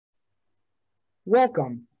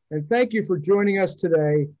Welcome, and thank you for joining us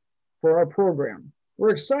today for our program. We're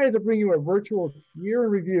excited to bring you a virtual year in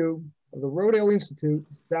review of the Rodale Institute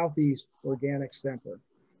Southeast Organic Center.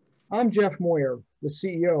 I'm Jeff Moyer, the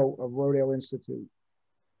CEO of Rodale Institute.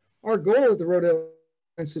 Our goal at the Rodale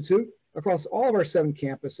Institute, across all of our 7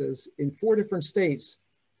 campuses in 4 different states,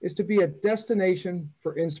 is to be a destination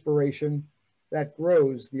for inspiration that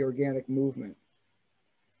grows the organic movement.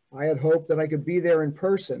 I had hoped that I could be there in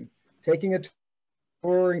person, taking a tour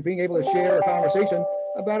and being able to share a conversation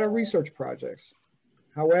about our research projects.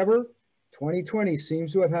 However, 2020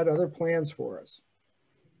 seems to have had other plans for us.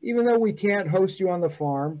 Even though we can't host you on the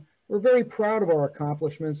farm, we're very proud of our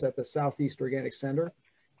accomplishments at the Southeast Organic Center,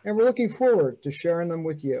 and we're looking forward to sharing them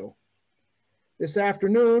with you. This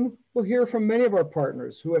afternoon, we'll hear from many of our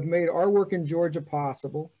partners who have made our work in Georgia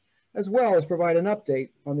possible, as well as provide an update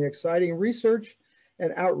on the exciting research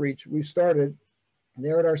and outreach we've started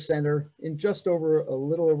there at our center in just a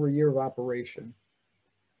little over a year of operation.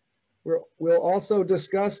 We'll also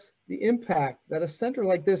discuss the impact that a center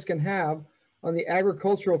like this can have on the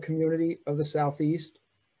agricultural community of the Southeast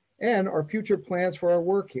and our future plans for our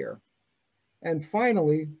work here. And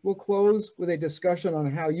finally, we'll close with a discussion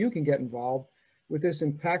on how you can get involved with this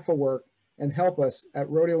impactful work and help us at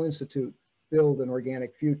Rodale Institute build an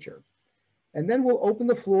organic future. And then we'll open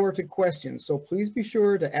the floor to questions, so please be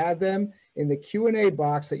sure to add them in the Q&A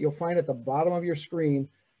box that you'll find at the bottom of your screen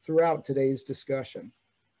throughout today's discussion.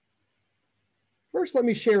 First, let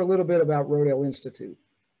me share a little bit about Rodale Institute.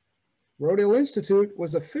 Rodale Institute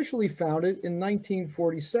was officially founded in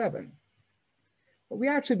 1947. But we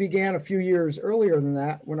actually began a few years earlier than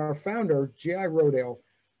that when our founder, J.I. Rodale,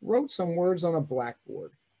 wrote some words on a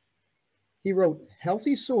blackboard. He wrote,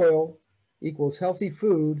 "Healthy soil equals healthy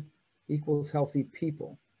food equals healthy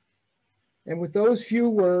people." And with those few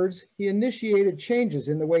words, he initiated changes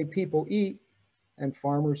in the way people eat and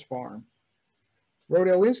farmers farm.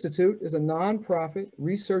 Rodale Institute is a nonprofit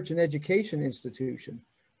research and education institution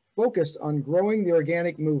focused on growing the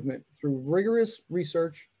organic movement through rigorous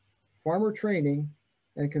research, farmer training,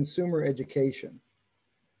 and consumer education.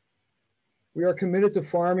 We are committed to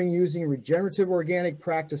farming using regenerative organic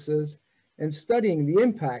practices and studying the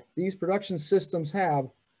impact these production systems have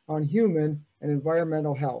on human and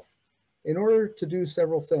environmental health. In order to do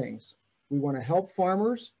several things, we want to help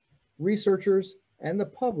farmers, researchers, and the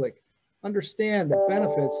public understand the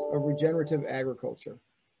benefits of regenerative agriculture.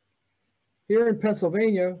 Here in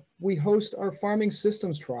Pennsylvania, we host our farming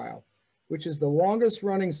systems trial, which is the longest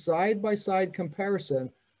running side-by-side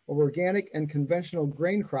comparison of organic and conventional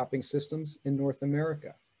grain cropping systems in North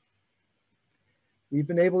America. We've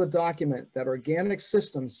been able to document that organic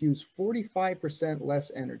systems use 45% less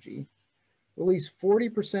energy, release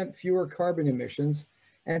 40% fewer carbon emissions,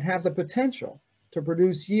 and have the potential to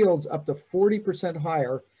produce yields up to 40%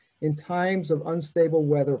 higher in times of unstable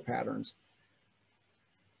weather patterns.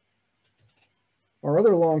 Our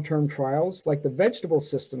other long-term trials, like the vegetable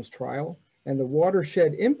systems trial and the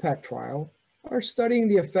watershed impact trial, are studying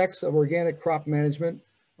the effects of organic crop management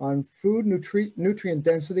on food nutrient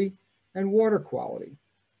density and water quality.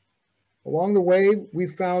 Along the way,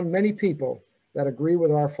 we've found many people that agree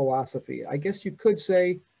with our philosophy. I guess you could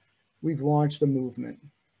say we've launched a movement.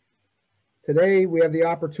 Today, we have the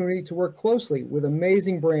opportunity to work closely with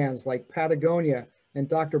amazing brands like Patagonia and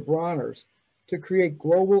Dr. Bronner's to create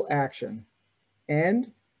global action.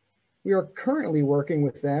 And we are currently working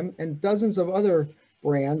with them and dozens of other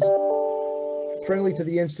brands friendly to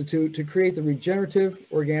the Institute to create the Regenerative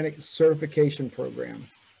Organic Certification Program,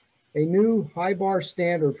 a new high bar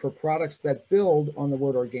standard for products that build on the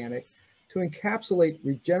word organic to encapsulate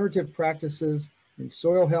regenerative practices in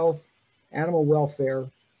soil health, animal welfare,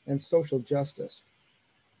 and social justice.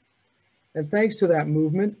 And thanks to that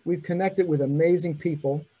movement, we've connected with amazing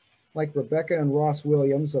people like Rebecca and Ross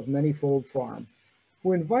Williams of Manyfold Farm,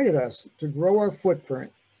 who invited us to grow our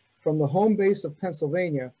footprint from the home base of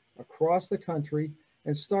Pennsylvania across the country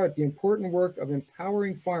and start the important work of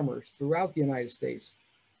empowering farmers throughout the United States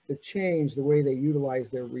to change the way they utilize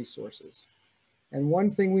their resources. And one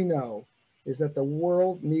thing we know is that the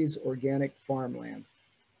world needs organic farmland.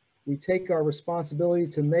 We take our responsibility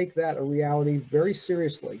to make that a reality very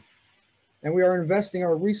seriously, and we are investing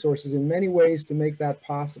our resources in many ways to make that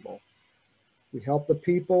possible. We help the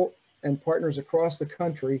people and partners across the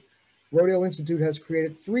country. Rodale Institute has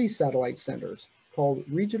created 3 satellite centers called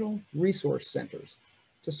Regional Resource Centers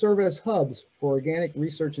to serve as hubs for organic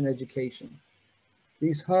research and education.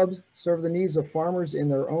 These hubs serve the needs of farmers in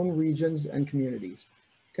their own regions and communities,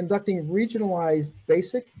 conducting regionalized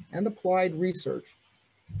basic and applied research.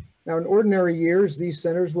 Now, in ordinary years, these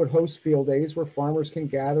centers would host field days where farmers can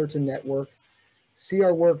gather to network see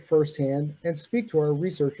our work firsthand, and speak to our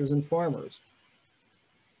researchers and farmers.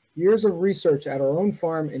 Years of research at our own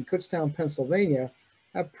farm in Kutztown, Pennsylvania,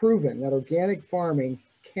 have proven that organic farming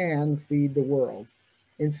can feed the world.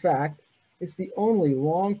 In fact, it's the only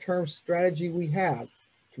long-term strategy we have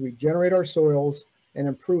to regenerate our soils and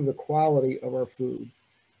improve the quality of our food.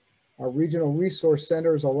 Our regional resource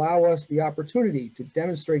centers allow us the opportunity to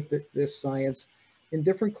demonstrate this science in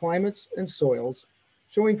different climates and soils,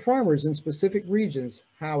 showing farmers in specific regions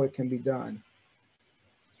how it can be done.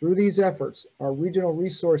 Through these efforts, our regional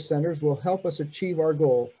resource centers will help us achieve our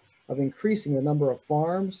goal of increasing the number of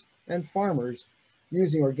farms and farmers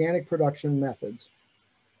using organic production methods.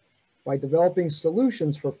 By developing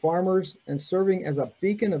solutions for farmers and serving as a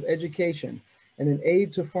beacon of education and an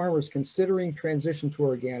aid to farmers considering transition to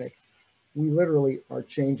organic, we literally are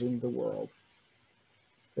changing the world.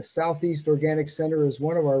 The Southeast Organic Center is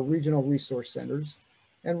one of our regional resource centers,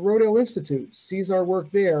 and Rodale Institute sees our work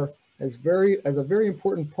there as a very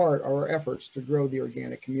important part of our efforts to grow the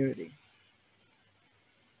organic community.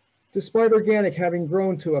 Despite organic having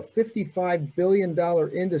grown to a $55 billion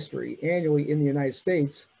industry annually in the United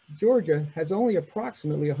States, Georgia has only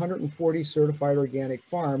approximately 140 certified organic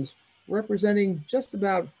farms, representing just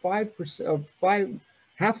about half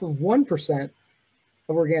of 1%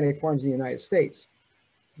 of organic farms in the United States.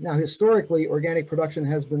 Now, historically, organic production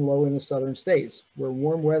has been low in the southern states, where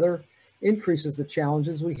warm weather increases the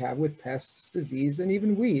challenges we have with pests, disease, and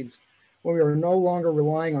even weeds, when we are no longer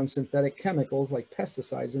relying on synthetic chemicals like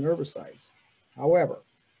pesticides and herbicides. However,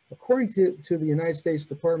 according to the United States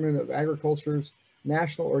Department of Agriculture's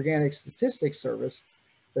National Organic Statistics Service,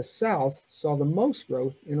 the South saw the most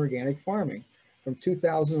growth in organic farming from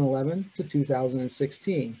 2011 to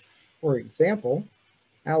 2016. For example,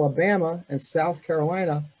 Alabama and South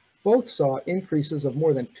Carolina both saw increases of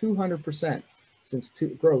more than 200% since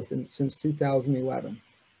 2011.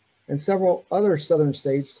 And several other southern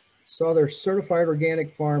states saw their certified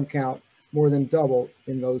organic farm count more than double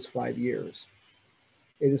in those 5 years.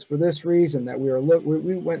 It is for this reason that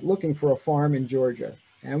we went looking for a farm in Georgia,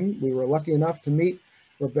 and we were lucky enough to meet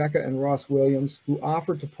Rebecca and Ross Williams, who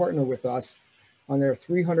offered to partner with us on their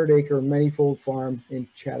 300-acre Manyfold Farm in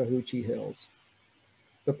Chattahoochee Hills.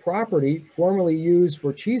 The property, formerly used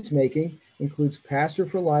for cheese making, includes pasture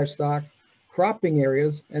for livestock, cropping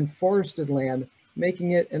areas, and forested land,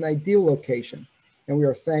 making it an ideal location, and we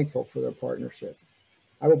are thankful for their partnership.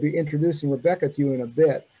 I will be introducing Rebecca to you in a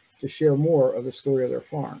bit to share more of the story of their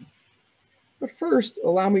farm. But first,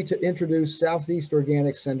 allow me to introduce Southeast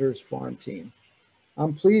Organic Center's farm team.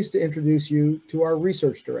 I'm pleased to introduce you to our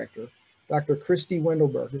research director, Dr. Kristie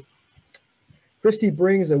Wendelberger. Kristie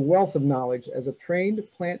brings a wealth of knowledge as a trained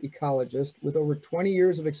plant ecologist with over 20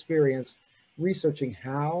 years of experience researching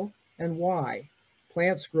how and why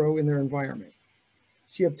plants grow in their environment.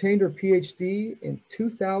 She obtained her PhD in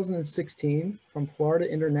 2016 from Florida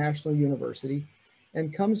International University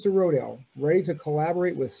and comes to Rodale ready to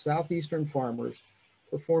collaborate with Southeastern farmers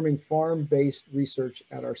performing farm-based research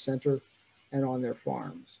at our center and on their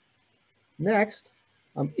farms. Next,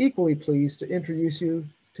 I'm equally pleased to introduce you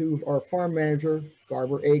to our farm manager,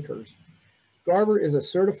 Garver Akers. Garver is a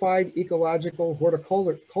certified ecological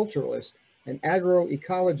horticulturalist, an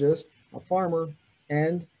agroecologist, a farmer,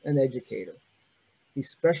 and an educator. He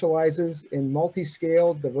specializes in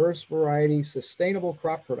multi-scale, diverse variety, sustainable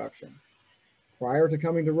crop production. Prior to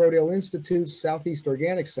coming to Rodale Institute's Southeast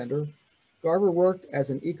Organic Center, Garver worked as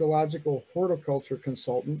an ecological horticulture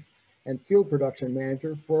consultant and field production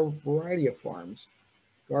manager for a variety of farms.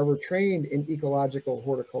 Garver trained in ecological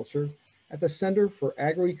horticulture at the Center for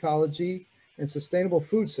Agroecology and Sustainable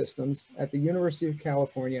Food Systems at the University of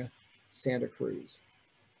California, Santa Cruz.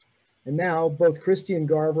 And now both Kristie and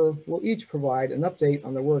Garver will each provide an update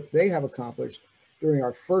on the work they have accomplished during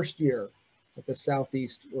our first year at the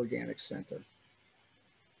Southeast Organic Center.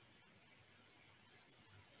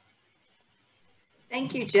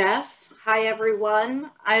 Thank you, Jeff. Hi, everyone.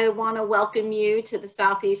 I want to welcome you to the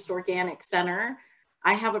Southeast Organic Center.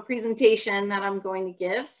 I have a presentation that I'm going to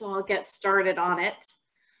give, so I'll get started on it.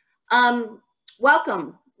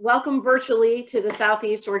 Welcome virtually to the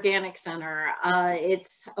Southeast Organic Center.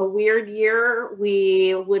 It's a weird year.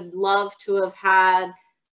 We would love to have had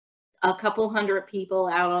a couple hundred people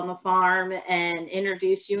out on the farm and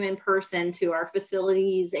introduce you in person to our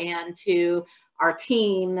facilities and to our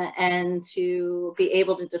team and to be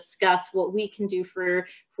able to discuss what we can do for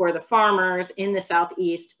the farmers in the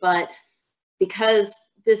Southeast. But because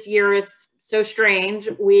this year is so strange,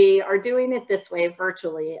 we are doing it this way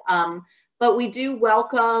virtually. But we do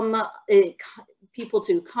welcome people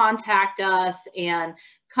to contact us and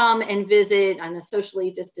come and visit in a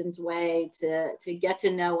socially distanced way to get to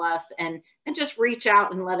know us and just reach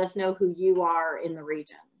out and let us know who you are in the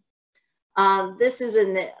region. This is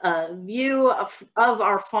a view of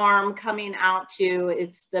our farm coming out to,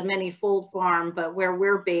 it's the Manyfold Farm, but where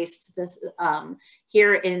we're based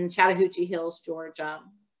here in Chattahoochee Hills, Georgia.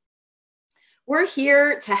 We're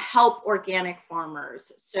here to help organic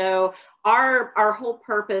farmers. So our whole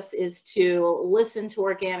purpose is to listen to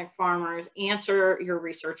organic farmers, answer your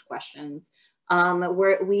research questions.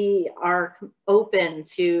 We are open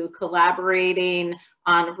to collaborating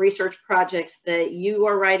on research projects that you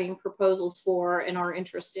are writing proposals for and are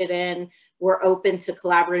interested in. We're open to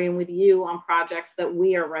collaborating with you on projects that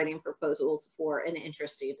we are writing proposals for and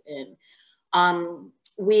interested in.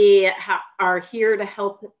 We are here to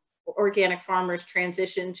help organic farmers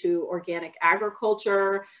transition to organic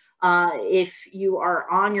agriculture. If you are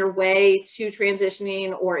on your way to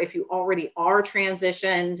transitioning, or if you already are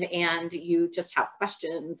transitioned and you just have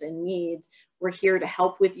questions and needs, we're here to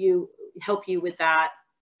help you with that.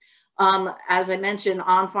 As I mentioned,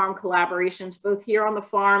 on-farm collaborations, both here on the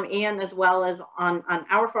farm and as well as on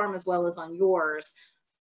our farm, as well as on yours.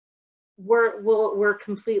 We're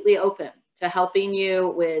completely open to helping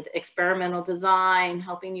you with experimental design,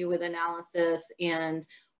 helping you with analysis, and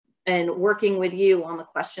working with you on the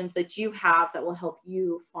questions that you have that will help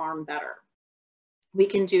you farm better. We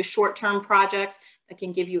can do short-term projects that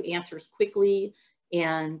can give you answers quickly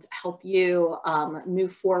and help you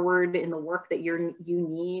move forward in the work that you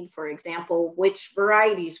need. For example, which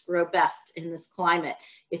varieties grow best in this climate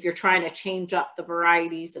if you're trying to change up the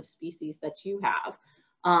varieties of species that you have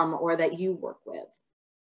or that you work with.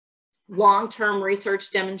 Long-term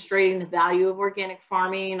research demonstrating the value of organic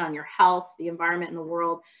farming on your health, the environment, and the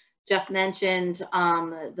world. Jeff mentioned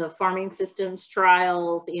the farming systems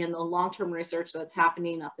trials and the long-term research that's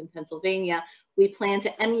happening up in Pennsylvania. We plan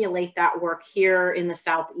to emulate that work here in the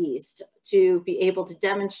Southeast to be able to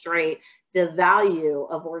demonstrate the value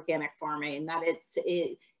of organic farming, that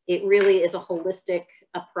it really is a holistic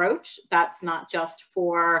approach that's not just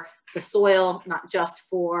for the soil, not just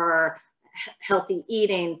for healthy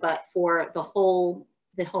eating, but for the whole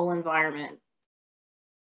environment.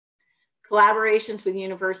 Collaborations with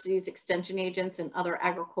universities, extension agents, and other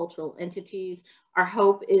agricultural entities. Our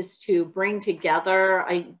hope is to bring together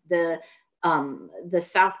the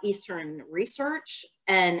Southeastern research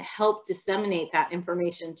and help disseminate that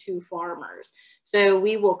information to farmers. So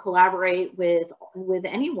we will collaborate with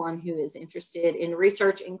anyone who is interested in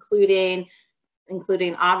research, including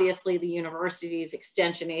obviously the universities,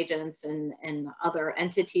 extension agents, and other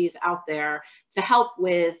entities out there to help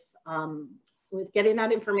with getting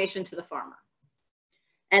that information to the farmer.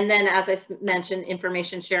 And then, as I mentioned,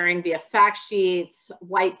 information sharing via fact sheets,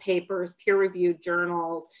 white papers, peer-reviewed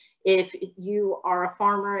journals. If you are a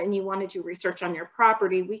farmer and you want to do research on your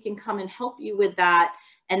property, we can come and help you with that.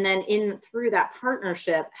 And then through that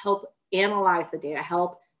partnership, help analyze the data,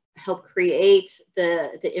 help create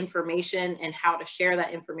the information and how to share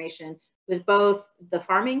that information with both the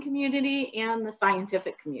farming community and the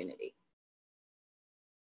scientific community.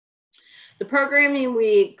 The programming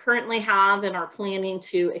we currently have and are planning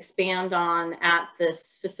to expand on at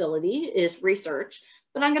this facility is research,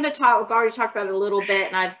 but I've already talked about it a little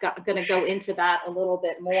bit, and going to go into that a little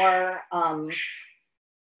bit more.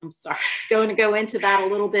 Going to go into that a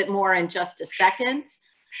little bit more in just a second.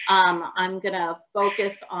 I'm going to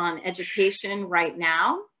focus on education right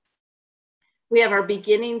now. We have our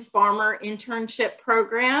beginning farmer internship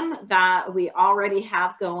program that we already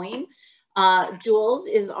have going. Jules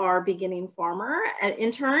is our beginning farmer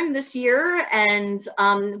intern this year, and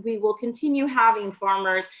we will continue having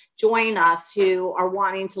farmers join us who are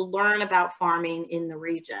wanting to learn about farming in the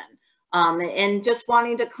region and just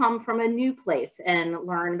wanting to come from a new place and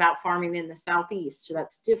learn about farming in the Southeast. So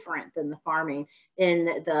that's different than the farming in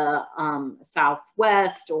the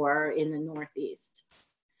Southwest or in the Northeast.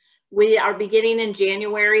 We are beginning in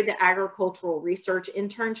January the agricultural research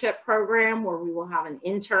internship program, where we will have an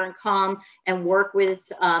intern come and work with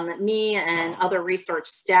me and other research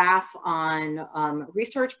staff on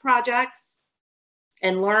research projects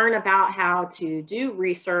and learn about how to do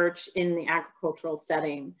research in the agricultural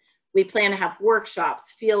setting. We plan to have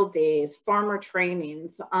workshops, field days, farmer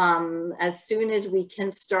trainings. As soon as we can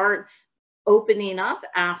start opening up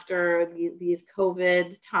after these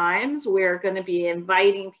COVID times, we're going to be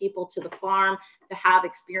inviting people to the farm to have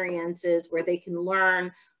experiences where they can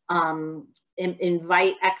learn,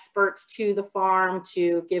 invite experts to the farm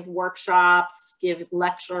to give workshops, give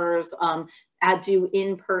lectures, do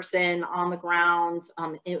in-person, on the ground,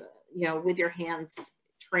 with your hands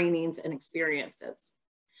trainings and experiences.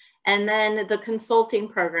 And then the consulting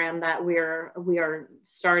program that we are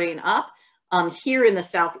starting up here in the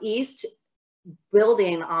Southeast,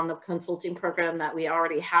 building on the consulting program that we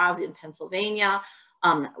already have in Pennsylvania.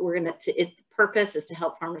 The purpose is to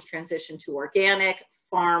help farmers transition to organic,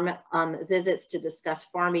 farm visits to discuss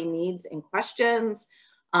farming needs and questions,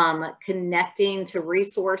 connecting to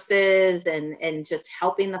resources and just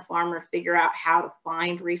helping the farmer figure out how to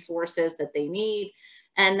find resources that they need,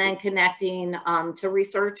 and then connecting to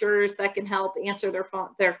researchers that can help answer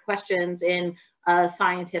their questions in a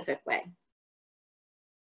scientific way.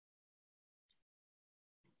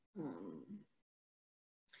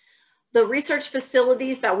 The research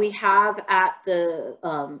facilities that we have at the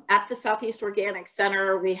Southeast Organic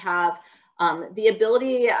Center, we have the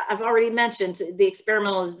ability, I've already mentioned the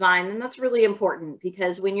experimental design, and that's really important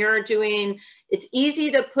because when you're doing, it's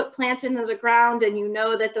easy to put plants into the ground and you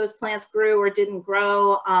know that those plants grew or didn't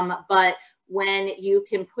grow, but when you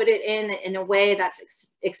can put it in a way that's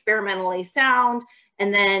experimentally sound,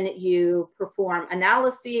 and then you perform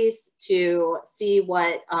analyses to see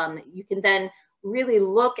what you can then really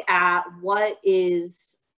look at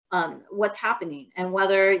what's happening and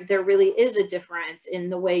whether there really is a difference in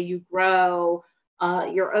the way you grow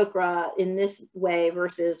your okra in this way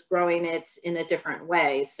versus growing it in a different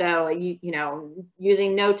way. So you know,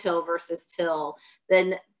 using no-till versus till,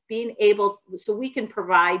 then being able, so we can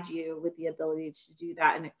provide you with the ability to do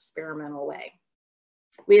that in an experimental way.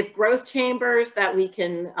 We have growth chambers that we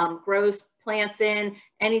can grow plants in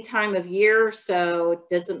any time of year. So it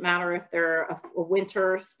doesn't matter if they're a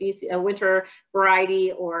winter species, a winter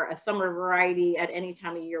variety or a summer variety, at any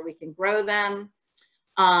time of year we can grow them.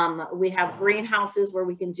 We have greenhouses where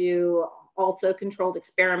we can do also controlled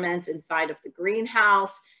experiments inside of the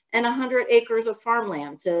greenhouse, and 100 acres of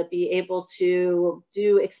farmland to be able to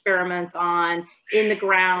do experiments on in the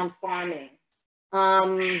ground farming.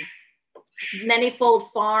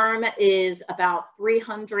 Manyfold Farm is about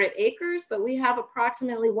 300 acres, but we have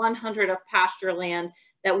approximately 100 of pasture land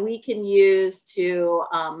that we can use to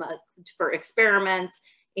for experiments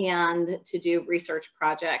and to do research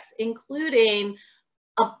projects, including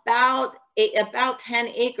about 10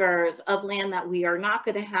 acres of land that we are not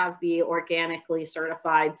going to have be organically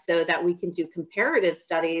certified, so that we can do comparative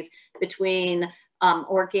studies between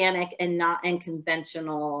organic and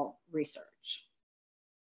conventional research.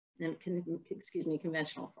 And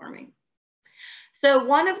conventional farming. So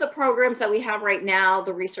one of the programs that we have right now,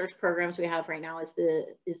 the research programs we have right now,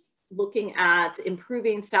 is looking at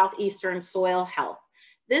improving southeastern soil health.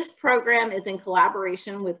 This program is in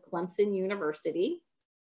collaboration with Clemson University.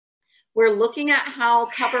 We're looking at how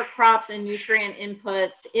cover crops and nutrient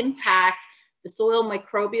inputs impact the soil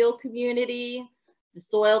microbial community, the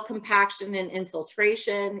soil compaction and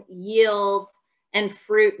infiltration, yields, and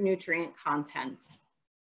fruit nutrient contents.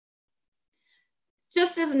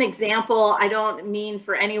 Just as an example, I don't mean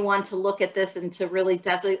for anyone to look at this and to really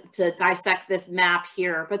dissect this map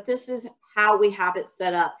here, but this is how we have it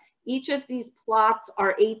set up. Each of these plots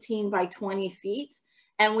are 18 by 20 feet.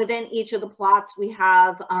 And within each of the plots, we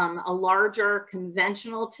have a larger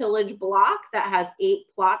conventional tillage block that has 8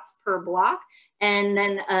 plots per block, and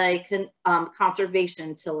then a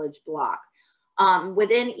conservation tillage block.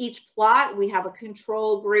 Within each plot, we have a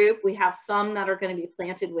control group. We have some that are going to be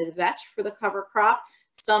planted with vetch for the cover crop,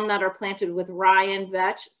 some that are planted with rye and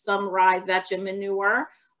vetch, some rye, vetch, and manure.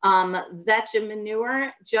 Vetch and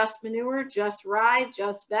manure, just rye,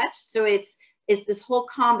 just vetch. So it's this whole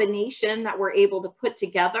combination that we're able to put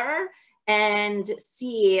together and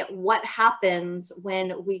see what happens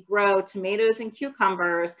when we grow tomatoes and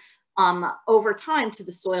cucumbers over time to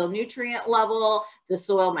the soil nutrient level, the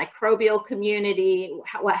soil microbial community,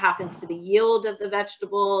 what happens to the yield of the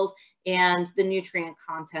vegetables and the nutrient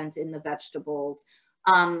content in the vegetables.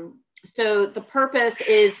 So the purpose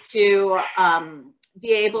is to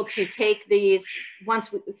be able to take these,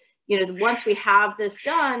 once we have this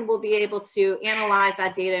done, we'll be able to analyze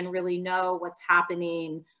that data and really know what's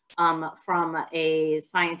happening from a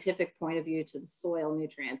scientific point of view to the soil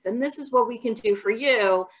nutrients. And this is what we can do for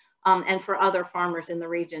you and for other farmers in the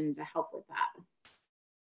region to help with that.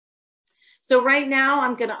 So right now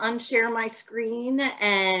I'm going to unshare my screen,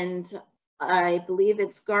 and I believe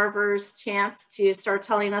it's Garver's chance to start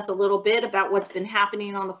telling us a little bit about what's been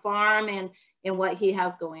happening on the farm and what he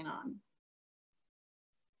has going on.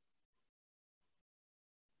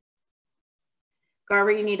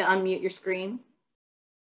 Garver, you need to unmute your screen.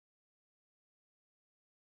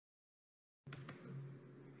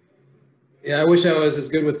 Yeah, I wish I was as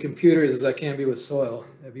good with computers as I can be with soil.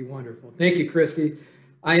 That'd be wonderful. Thank you, Kristie.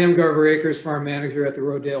 I am Garver Akers, farm manager at the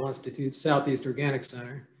Rodale Institute Southeast Organic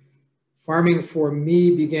Center. Farming for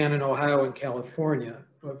me began in Ohio and California,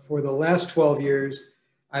 but for the last 12 years,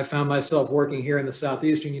 I found myself working here in the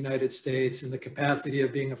southeastern United States in the capacity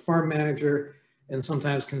of being a farm manager and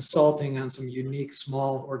sometimes consulting on some unique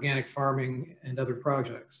small organic farming and other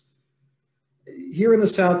projects. Here in the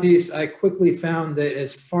Southeast, I quickly found that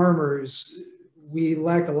as farmers, we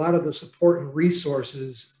lacked a lot of the support and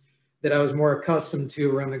resources that I was more accustomed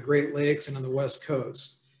to around the Great Lakes and on the West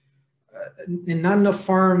Coast. And not enough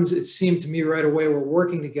farms, it seemed to me right away, were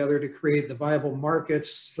working together to create the viable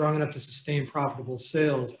markets strong enough to sustain profitable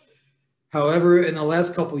sales. However, in the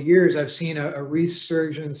last couple of years, I've seen a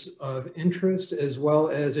resurgence of interest as well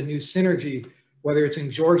as a new synergy, whether it's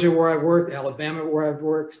in Georgia where I've worked, Alabama where I've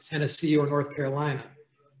worked, Tennessee or North Carolina.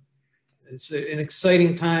 It's an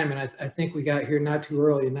exciting time, and I think we got here not too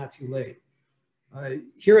early and not too late.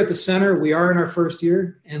 Here at the center, we are in our first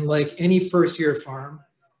year, and like any first year farm,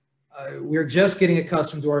 we're just getting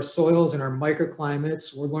accustomed to our soils and our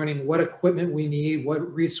microclimates. We're learning what equipment we need,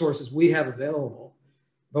 what resources we have available.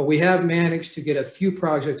 But we have managed to get a few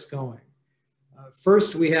projects going.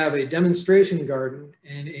 First, we have a demonstration garden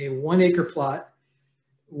in a 1 acre plot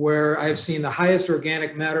where I've seen the highest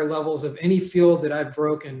organic matter levels of any field that I've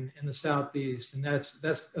broken in the Southeast, and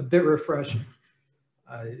that's a bit refreshing.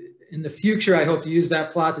 In the future, I hope to use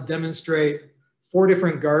that plot to demonstrate 4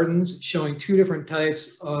 different gardens showing 2 different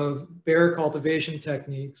types of bare cultivation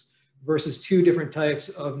techniques versus 2 different types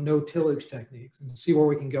of no tillage techniques, and see where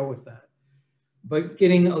we can go with that. But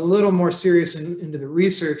getting a little more serious into the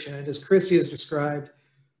research end, as Kristie has described,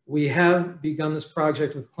 we have begun this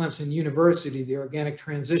project with Clemson University, the Organic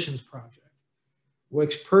Transitions Project,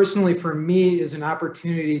 which personally for me is an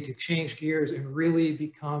opportunity to change gears and really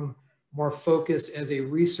become more focused as a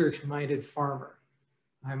research-minded farmer.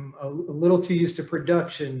 I'm a little too used to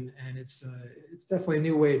production, and it's definitely a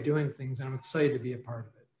new way of doing things, and I'm excited to be a part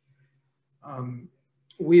of it.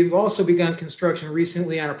 We've also begun construction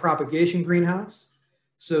recently on a propagation greenhouse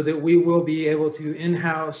so that we will be able to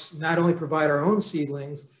in-house not only provide our own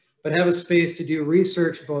seedlings, but have a space to do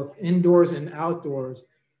research both indoors and outdoors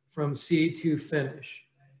from seed to finish.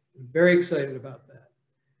 I'm very excited about that.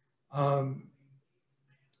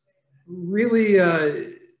 Really,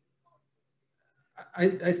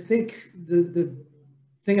 I think the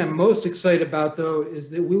thing I'm most excited about, though,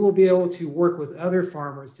 is that we will be able to work with other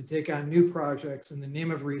farmers to take on new projects in the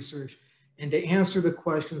name of research and to answer the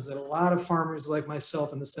questions that a lot of farmers like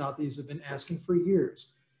myself in the Southeast have been asking for years.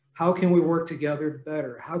 How can we work together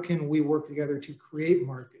better? How can we work together to create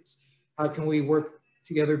markets? How can we work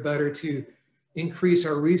together better to increase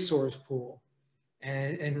our resource pool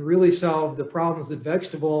and really solve the problems that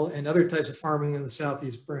vegetable and other types of farming in the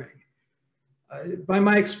Southeast bring? By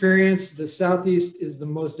my experience, the Southeast is the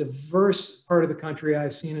most diverse part of the country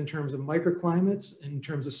I've seen in terms of microclimates, in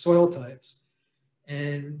terms of soil types.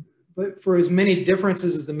 But for as many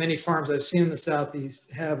differences as the many farms I've seen in the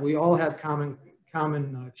Southeast have, we all have common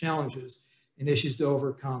challenges and issues to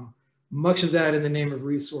overcome. Much of that in the name of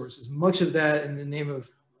resources, much of that in the name of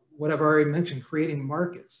what I've already mentioned, creating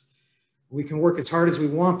markets. We can work as hard as we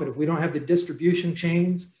want, but if we don't have the distribution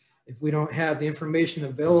chains, if we don't have the information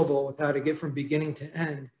available with how to get from beginning to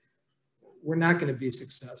end, we're not going to be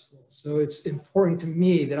successful. So it's important to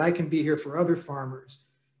me that I can be here for other farmers,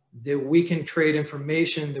 that we can trade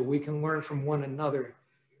information, that we can learn from one another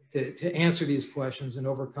to answer these questions and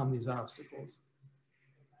overcome these obstacles.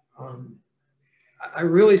 I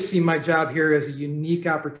really see my job here as a unique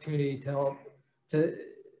opportunity to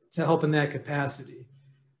help in that capacity.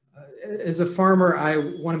 As a farmer, I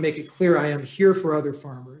want to make it clear I am here for other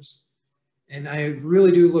farmers, and I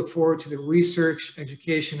really do look forward to the research,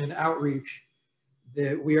 education, and outreach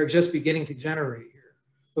that we are just beginning to generate here.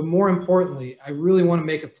 But more importantly, I really want to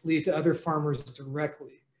make a plea to other farmers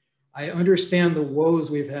directly. I understand the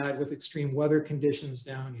woes we've had with extreme weather conditions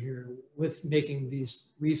down here, with making these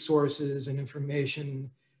resources and information,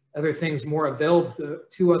 other things more available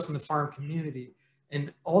to us in the farm community,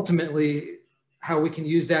 and ultimately how we can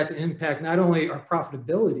use that to impact not only our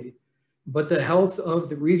profitability, but the health of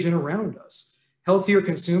the region around us. Healthier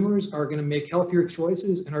consumers are going to make healthier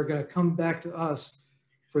choices and are going to come back to us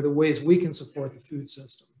for the ways we can support the food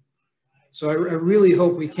system. So I really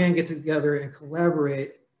hope we can get together and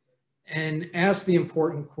collaborate and ask the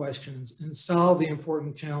important questions and solve the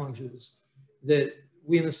important challenges that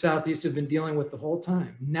we in the Southeast have been dealing with the whole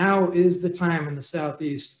time. Now is the time in the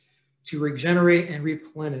Southeast to regenerate and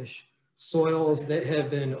replenish soils that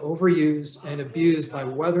have been overused and abused by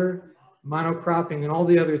weather, monocropping, and all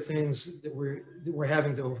the other things that we're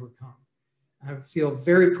having to overcome. I feel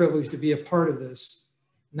very privileged to be a part of this,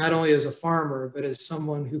 not only as a farmer, but as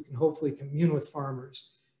someone who can hopefully commune with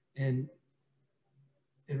farmers and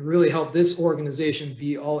really help this organization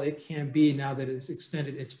be all it can be now that it's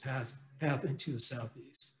extended its path into the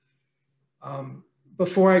Southeast.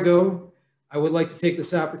 Before I go, I would like to take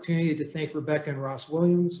this opportunity to thank Rebecca and Ross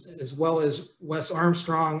Williams, as well as Wes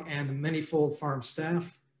Armstrong and the Manyfold Farm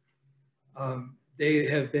staff. They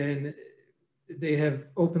have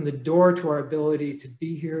opened the door to our ability to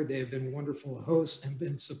be here. They have been wonderful hosts and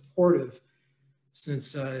been supportive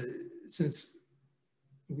since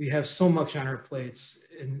we have so much on our plates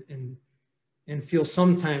and feel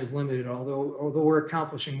sometimes limited, although we're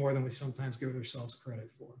accomplishing more than we sometimes give ourselves credit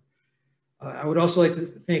for. I would also like to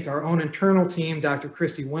thank our own internal team, Dr.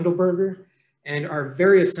 Kristie Wendelberger, and our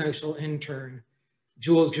very essential intern,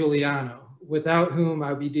 Jules Giuliano, without whom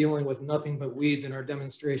I'd be dealing with nothing but weeds in our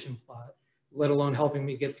demonstration plot, let alone helping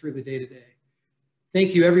me get through the day-to-day.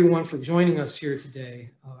 Thank you everyone for joining us here today.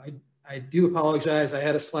 I do apologize, I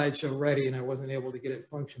had a slideshow ready and I wasn't able to get it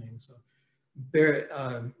functioning. So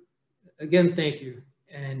again, thank you.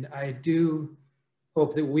 And I do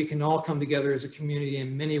hope that we can all come together as a community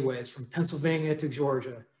in many ways, from Pennsylvania to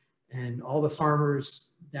Georgia, and all the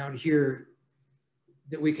farmers down here,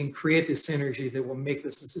 that we can create this synergy that will make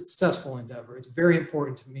this a successful endeavor. It's very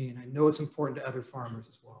important to me, and I know it's important to other farmers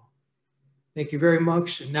as well. Thank you very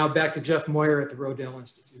much. And now back to Jeff Moyer at the Rodale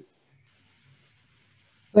Institute.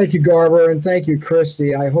 Thank you, Garver, and thank you,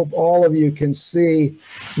 Kristie. I hope all of you can see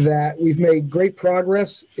that we've made great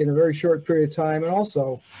progress in a very short period of time, and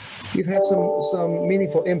also you've had some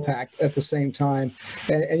meaningful impact at the same time.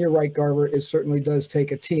 And you're right, Garver, it certainly does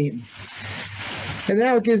take a team. And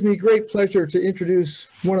now it gives me great pleasure to introduce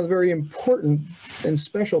one of the very important and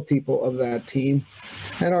special people of that team,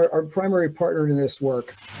 and our primary partner in this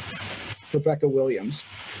work, Rebecca Williams,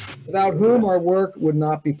 without whom our work would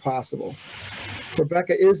not be possible.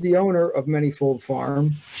 Rebecca is the owner of Manyfold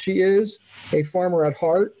Farm. She is a farmer at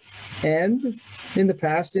heart and, in the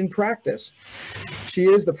past, in practice. She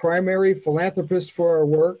is the primary philanthropist for our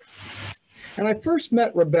work. And I first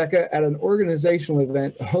met Rebecca at an organizational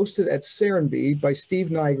event hosted at Serenbe by Steve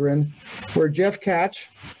Nygren, where Jeff Catch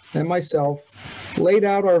and myself laid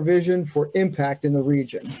out our vision for impact in the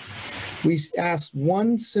region. We asked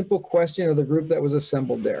one simple question of the group that was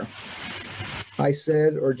assembled there. I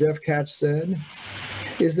said, or Jeff Catch said,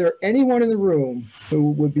 is there anyone in the room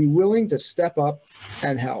who would be willing to step up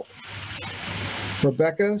and help?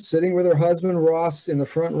 Rebecca, sitting with her husband Ross in the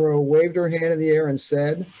front row, waved her hand in the air and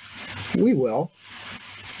said, we will.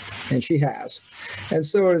 And she has. And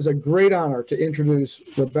so it is a great honor to introduce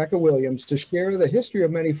Rebecca Williams to share the history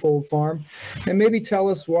of Manyfold Farm and maybe tell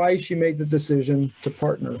us why she made the decision to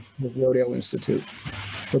partner with Rodale Institute.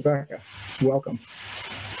 Rebecca, welcome.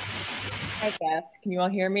 Hi, Beth. Can you all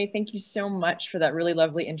hear me? Thank you so much for that really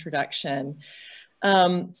lovely introduction.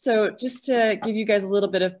 So just to give you guys a little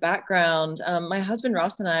bit of background, my husband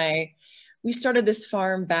Ross and I, we started this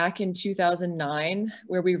farm back in 2009,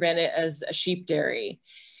 where we ran it as a sheep dairy.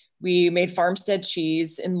 We made farmstead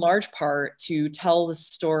cheese in large part to tell the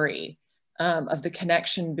story of the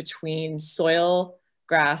connection between soil,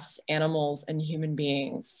 grass, animals, and human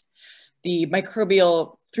beings. The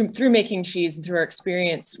microbial, through making cheese and through our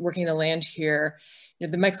experience working the land here, you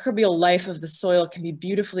know, the microbial life of the soil can be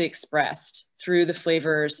beautifully expressed through the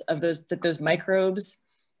flavors of those microbes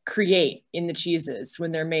create in the cheeses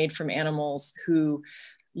when they're made from animals who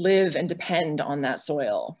live and depend on that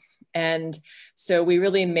soil. And so we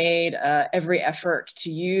really made every effort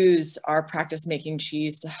to use our practice making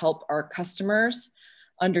cheese to help our customers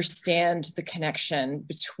understand the connection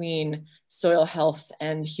between soil health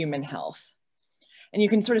and human health. And you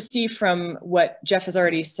can sort of see from what Jeff has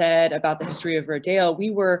already said about the history of Rodale, we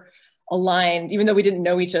were aligned, even though we didn't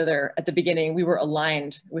know each other at the beginning, we were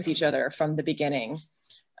aligned with each other from the beginning.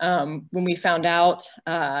 When we found out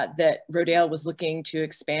that Rodale was looking to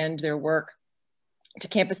expand their work to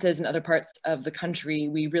campuses in other parts of the country,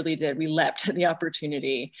 we really did, we leapt at the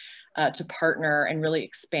opportunity to partner and really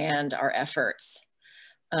expand our efforts.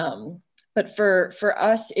 But for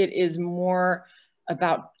us, it is more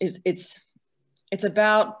about, it's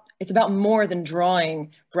about more than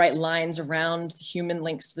drawing bright lines around the human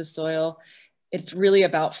links to the soil. It's really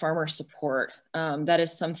about farmer support. That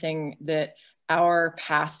is something that our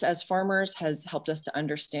past as farmers has helped us to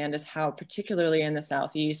understand, is how, particularly in the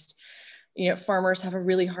Southeast, you know, farmers have a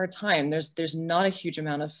really hard time. There's not a huge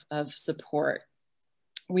amount of support.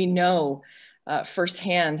 We know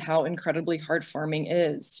firsthand how incredibly hard farming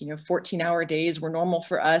is. You know, 14-hour days were normal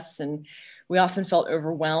for us, and we often felt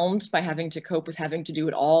overwhelmed by having to cope with having to do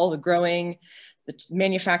it all: the growing, the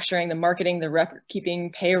manufacturing, the marketing, the rep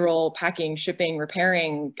keeping, payroll, packing, shipping,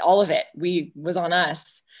 repairing, all of it was on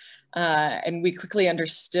us. And we quickly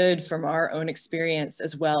understood from our own experience,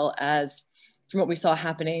 as well as from what we saw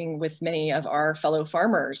happening with many of our fellow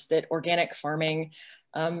farmers, that organic farming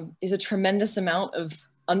is a tremendous amount of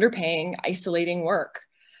underpaying, isolating work.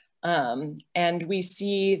 And we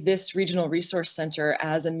see this regional resource center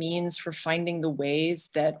as a means for finding the ways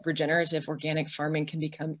that regenerative organic farming can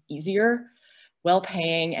become easier,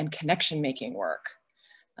 well-paying, and connection-making work.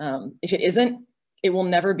 If it isn't, it will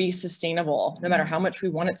never be sustainable, no matter how much we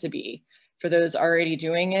want it to be, for those already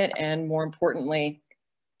doing it. And more importantly,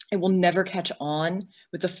 it will never catch on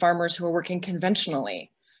with the farmers who are working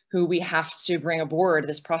conventionally, who we have to bring aboard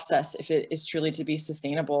this process if it is truly to be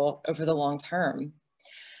sustainable over the long term.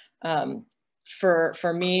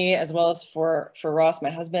 For me, as well as for Ross,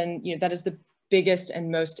 my husband, that is the biggest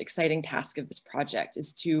and most exciting task of this project,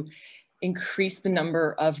 is to increase the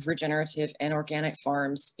number of regenerative and organic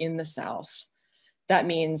farms in the South. That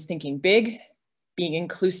means thinking big, being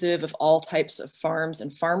inclusive of all types of farms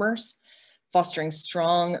and farmers, fostering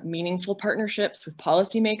strong, meaningful partnerships with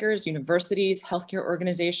policymakers, universities, healthcare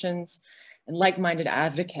organizations, and like-minded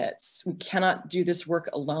advocates. We cannot do this work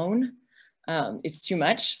alone. It's too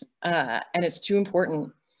much, and it's too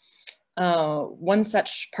important. One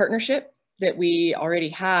such partnership that we already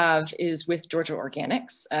have is with Georgia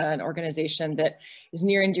Organics, an organization that is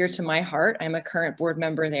near and dear to my heart. I'm a current board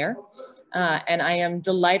member there. And I am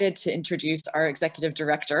delighted to introduce our executive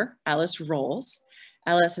director, Alice Rolls.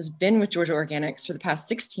 Alice has been with Georgia Organics for the past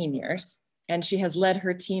 16 years, and she has led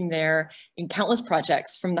her team there in countless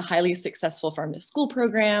projects, from the highly successful Farm to School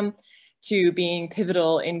program to being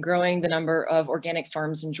pivotal in growing the number of organic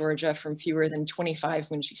farms in Georgia from fewer than 25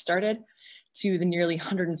 when she started to the nearly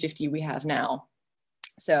 150 we have now.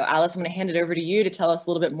 So Alice, I'm going to hand it over to you to tell us a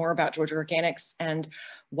little bit more about Georgia Organics and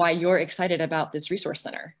why you're excited about this resource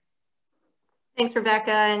center. Thanks,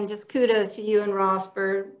 Rebecca, and just kudos to you and Ross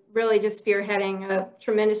for really just spearheading a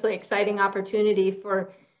tremendously exciting opportunity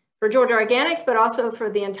for Georgia Organics, but also for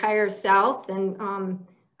the entire South. And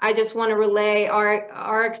I just want to relay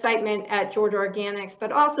our excitement at Georgia Organics,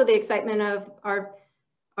 but also the excitement of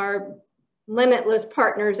our limitless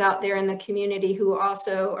partners out there in the community who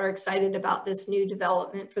also are excited about this new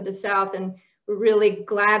development for the South. And we're really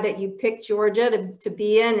glad that you picked Georgia to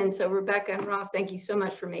be in. And so Rebecca and Ross, thank you so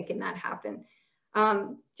much for making that happen.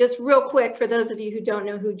 Just real quick, for those of you who don't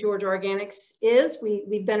know who Georgia Organics is,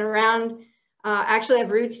 we've been around, actually have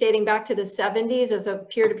roots dating back to the 70s as a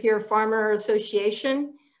peer-to-peer farmer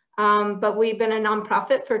association. But we've been a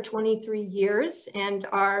nonprofit for 23 years, and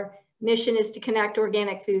our mission is to connect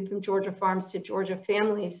organic food from Georgia farms to Georgia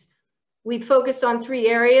families. We focused on 3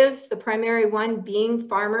 areas, the primary one being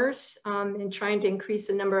farmers, and trying to increase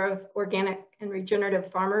the number of organic and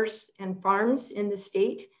regenerative farmers and farms in the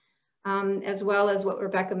state. As well as what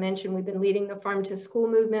Rebecca mentioned, we've been leading the Farm to School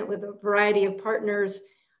movement with a variety of partners,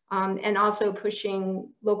 and also pushing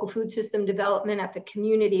local food system development at the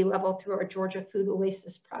community level through our Georgia Food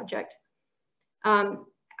Oasis project.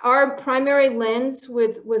 Our primary lens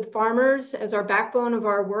with farmers as our backbone of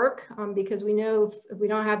our work, because we know if we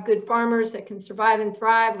don't have good farmers that can survive and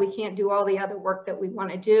thrive, we can't do all the other work that we want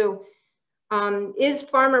to do, is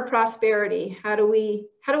farmer prosperity. How do we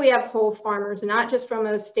have whole farmers, not just from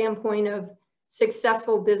a standpoint of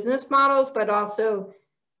successful business models, but also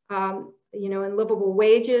in livable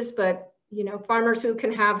wages, but farmers who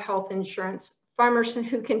can have health insurance, farmers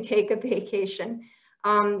who can take a vacation.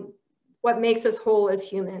 What makes us whole as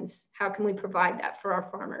humans? How can we provide that for our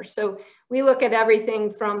farmers? So we look at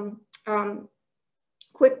everything from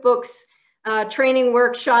QuickBooks training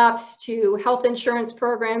workshops to health insurance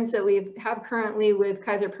programs that we have currently with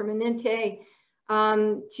Kaiser Permanente,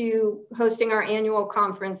 to hosting our annual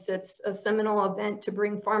conference. It's a seminal event to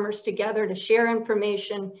bring farmers together to share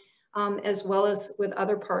information, as well as with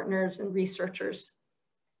other partners and researchers.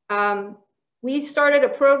 We started a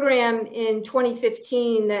program in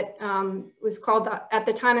 2015 that was called, at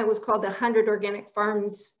the time it was called the 100 Organic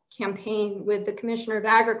Farms campaign with the Commissioner of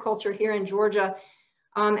Agriculture here in Georgia.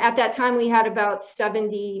 At that time, we had about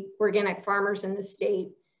 70 organic farmers in the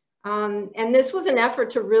state. And this was an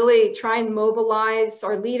effort to really try and mobilize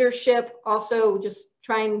our leadership, also just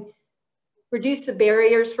try and reduce the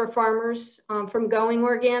barriers for farmers from going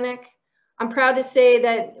organic. I'm proud to say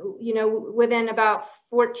that, within about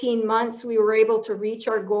 14 months, we were able to reach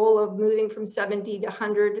our goal of moving from 70 to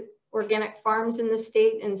 100 organic farms in the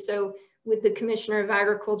state. And so with the Commissioner of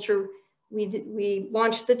Agriculture, we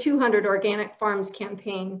launched the 200 Organic Farms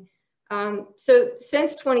campaign. So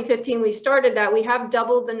since 2015, we started that. We have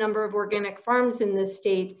doubled the number of organic farms in this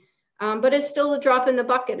state, but it's still a drop in the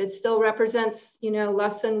bucket. It still represents,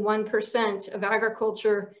 less than 1% of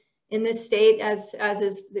agriculture in this state, as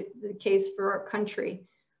is the case for our country.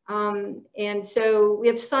 And so we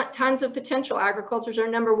have tons of potential. Agriculture is our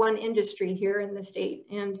 #1 industry here in the state.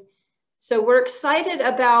 And so we're excited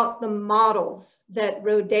about the models that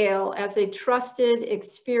Rodale, as a trusted,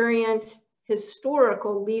 experienced,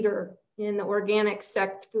 historical leader in the organic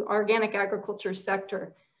agriculture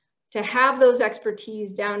sector, to have those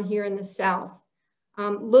expertise down here in the South,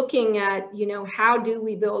 looking at, you know, how do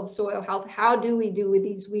we build soil health? How do we deal with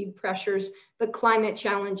these weed pressures, the climate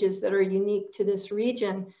challenges that are unique to this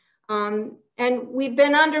region? And we've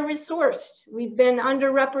been under-resourced. We've been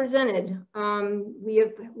underrepresented. We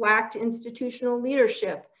have lacked institutional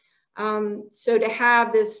leadership. So to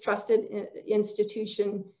have this trusted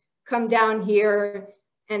institution come down here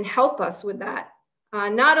and help us with that,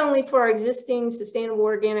 not only for our existing sustainable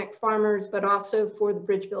organic farmers, but also for the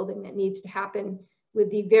bridge building that needs to happen with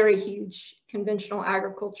the very huge conventional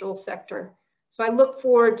agricultural sector. So I look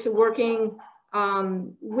forward to working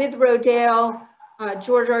with Rodale.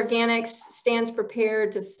 Georgia Organics stands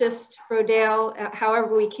prepared to assist Rodale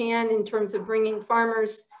however we can in terms of bringing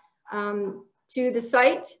farmers to the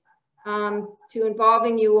site, to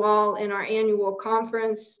involving you all in our annual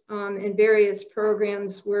conference and various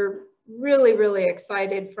programs. We're really, really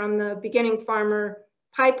excited, from the beginning farmer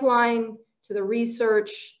pipeline to the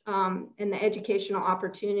research and the educational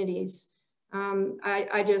opportunities.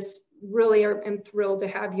 I just really am thrilled to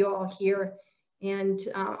have you all here. And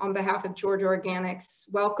on behalf of Georgia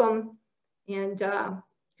Organics, welcome, and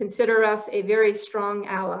consider us a very strong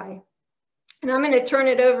ally. And I'm going to turn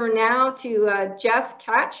it over now to Jeff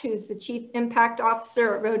Catch, who's the Chief Impact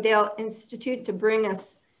Officer at Rodale Institute, to bring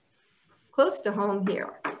us close to home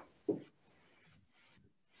here.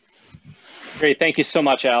 Great, thank you so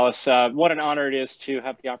much, Alice. What an honor it is to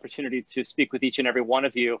have the opportunity to speak with each and every one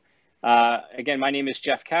of you. Again, my name is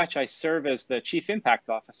Jeff Catch. I serve as the Chief Impact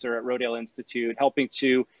Officer at Rodale Institute, helping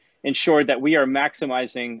to ensure that we are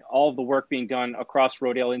maximizing all of the work being done across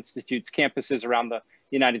Rodale Institute's campuses around the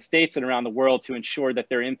United States and around the world to ensure that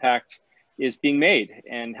their impact is being made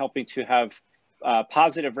and helping to have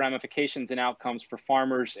positive ramifications and outcomes for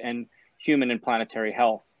farmers and human and planetary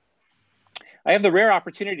health. I have the rare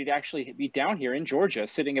opportunity to actually be down here in Georgia,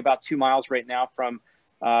 sitting about 2 miles right now from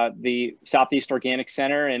the Southeast Organic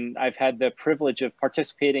Center, and I've had the privilege of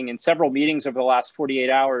participating in several meetings over the last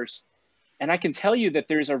 48 hours. And I can tell you that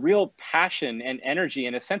there's a real passion and energy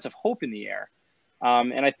and a sense of hope in the air.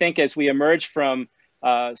 And I think as we emerge from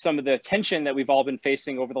some of the tension that we've all been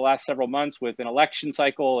facing over the last several months with an election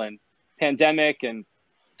cycle and pandemic and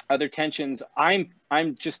other tensions,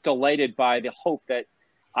 I'm just delighted by the hope that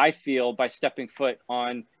I feel by stepping foot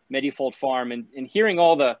on Manyfold Farm and hearing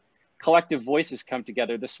all the collective voices come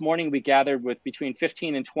together. This morning, we gathered with between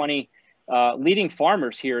 15 and 20 leading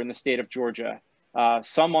farmers here in the state of Georgia,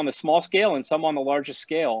 some on the small scale and some on the largest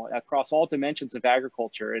scale across all dimensions of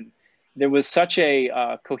agriculture. And there was such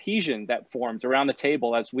a cohesion that formed around the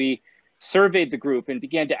table as we surveyed the group and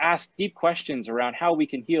began to ask deep questions around how we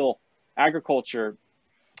can heal agriculture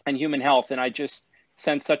and human health. And I just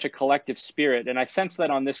sense such a collective spirit. And I sense that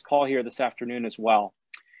on this call here this afternoon as well.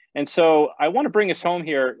 And so I want to bring us home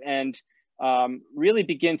here and really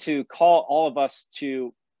begin to call all of us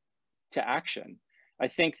to action. I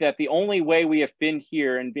think that the only way we have been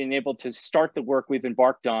here and been able to start the work we've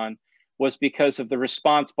embarked on was because of the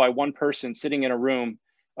response by one person sitting in a room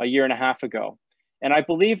a year and a half ago. And I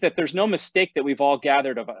believe that there's no mistake that we've all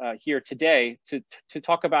gathered here today to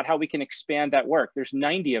talk about how we can expand that work. There's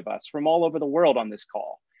 90 of us from all over the world on this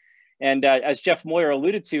call. And as Jeff Moyer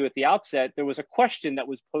alluded to at the outset, there was a question that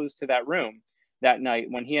was posed to that room that night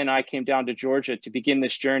when he and I came down to Georgia to begin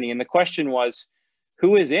this journey. And the question was,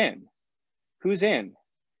 who is in? Who's in?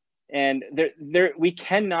 And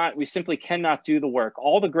we simply cannot do the work.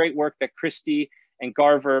 All the great work that Kristie and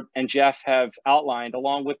Garver and Jeff have outlined,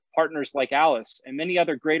 along with partners like Alice and many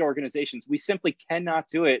other great organizations, we simply cannot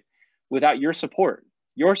do it without your support.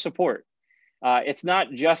 Your support. It's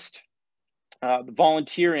not just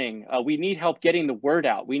volunteering. We need help getting the word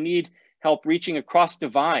out. We need help reaching across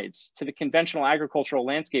divides to the conventional agricultural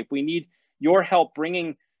landscape. We need your help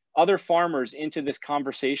bringing other farmers into this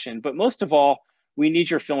conversation. But most of all, we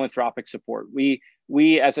need your philanthropic support. We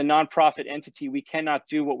as a nonprofit entity, we cannot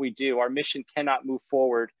do what we do. Our mission cannot move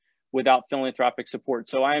forward without philanthropic support.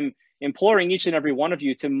 So I'm imploring each and every one of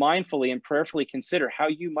you to mindfully and prayerfully consider how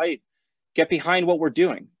you might get behind what we're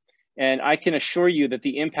doing. And I can assure you that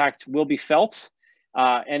the impact will be felt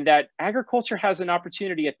and that agriculture has an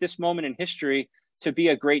opportunity at this moment in history to be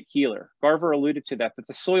a great healer. Garver alluded to that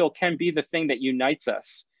the soil can be the thing that unites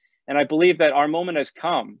us. And I believe that our moment has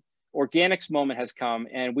come, organics moment has come,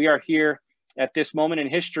 and we are here at this moment in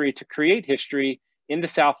history to create history in the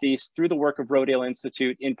Southeast through the work of Rodale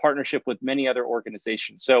Institute in partnership with many other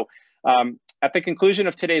organizations. So at the conclusion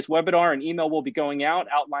of today's webinar, an email will be going out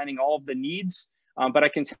outlining all of the needs, but I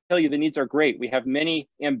can tell you the needs are great. We have many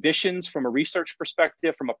ambitions from a research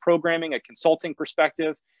perspective, from a programming, a consulting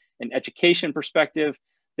perspective, an education perspective.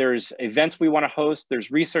 There's events we want to host, there's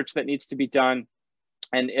research that needs to be done,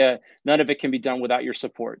 and none of it can be done without your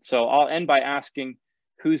support. So I'll end by asking,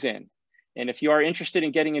 who's in? And if you are interested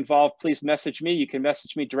in getting involved, please message me. You can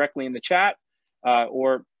message me directly in the chat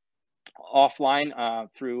or offline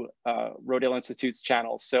through Rodale Institute's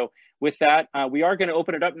channels. So with that, we are going to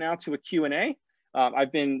open it up now to a Q&A.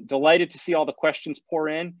 I've been delighted to see all the questions pour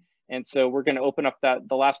in. And so we're going to open up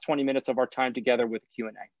the last 20 minutes of our time together with a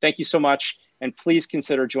Q&A. Thank you so much. And please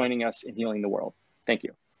consider joining us in healing the world. Thank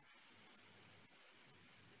you.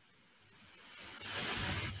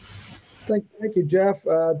 Thank you, Jeff.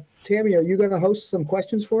 Tammy, are you going to host some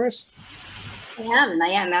questions for us? I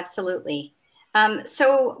am, absolutely.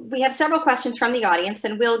 So we have several questions from the audience,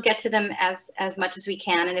 and we'll get to them as much as we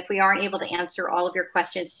can. And if we aren't able to answer all of your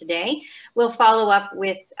questions today, we'll follow up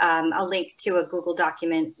with a link to a Google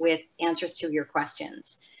document with answers to your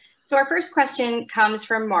questions. So our first question comes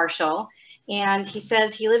from Marshall, and he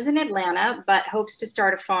says he lives in Atlanta, but hopes to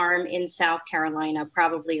start a farm in South Carolina,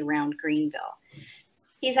 probably around Greenville.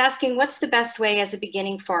 He's asking, what's the best way as a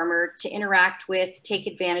beginning farmer to interact with, take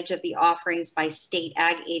advantage of the offerings by state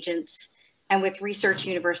ag agents and with research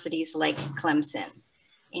universities like Clemson?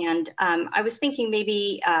 And I was thinking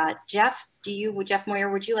maybe, Jeff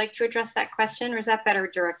Moyer, would you like to address that question, or is that better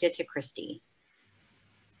directed to Kristie?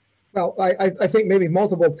 Well, I think maybe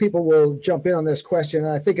multiple people will jump in on this question.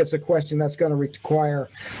 And I think it's a question that's going to require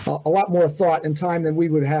a lot more thought and time than we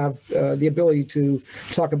would have the ability to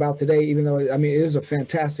talk about today, even though, I mean, it is a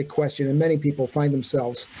fantastic question and many people find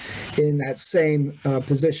themselves in that same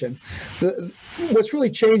position. What's really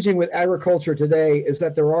changing with agriculture today is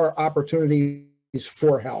that there are opportunities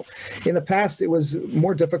for help. In the past, it was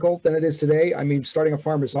more difficult than it is today. I mean, starting a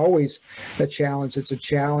farm is always a challenge. It's a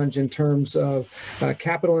challenge in terms of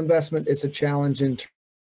capital investment. It's a challenge in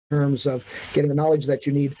terms of getting the knowledge that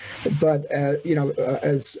you need. But you know,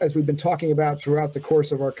 as we've been talking about throughout the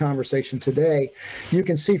course of our conversation today, you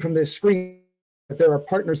can see from this screen that there are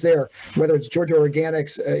partners there, whether it's Georgia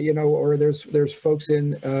Organics, you know, or there's folks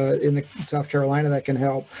in the South Carolina that can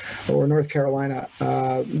help, or North Carolina.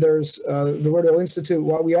 There's the Rodale Institute.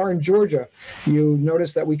 While we are in Georgia, you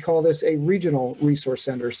notice that we call this a regional resource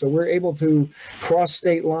center. So we're able to cross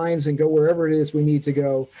state lines and go wherever it is we need to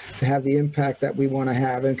go to have the impact that we want to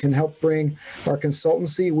have, and can help bring our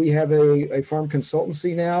consultancy. We have a farm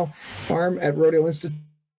consultancy now arm at Rodale Institute.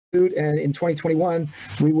 And in 2021,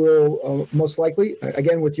 we will most likely,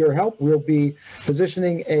 again, with your help, we'll be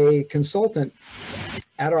positioning a consultant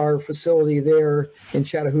at our facility there in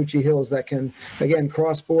Chattahoochee Hills that can, again,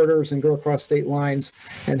 cross borders and go across state lines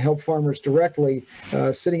and help farmers directly,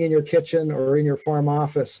 sitting in your kitchen or in your farm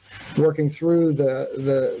office, working through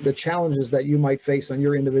the challenges that you might face on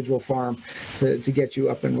your individual farm to get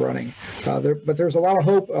you up and running. But there's a lot of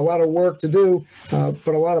hope, a lot of work to do,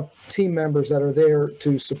 but a lot of team members that are there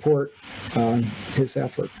to support his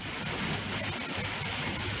effort.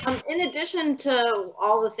 In addition to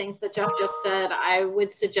all the things that Jeff just said, I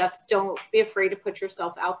would suggest don't be afraid to put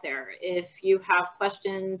yourself out there. If you have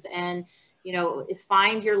questions, and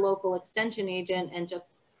find your local extension agent and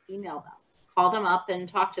just email them, call them up and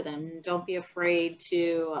talk to them. Don't be afraid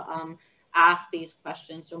to ask these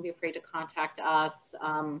questions. Don't be afraid to contact us.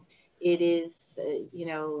 It is,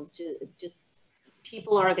 just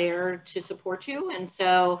people are there to support you, and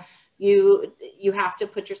so you have to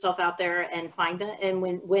put yourself out there and find them. And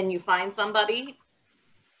when you find somebody,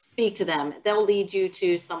 speak to them. They'll lead you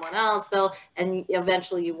to someone else. And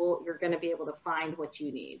eventually you're going to be able to find what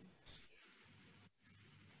you need.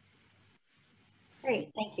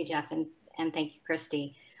 Great, thank you, Jeff, and thank you,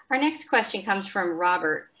 Kristie. Our next question comes from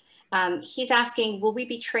Robert. He's asking, will we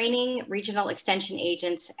be training regional extension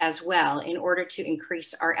agents as well in order to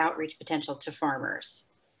increase our outreach potential to farmers?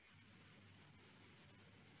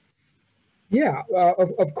 Yeah,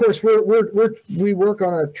 of course, we work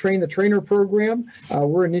on a Train the Trainer program.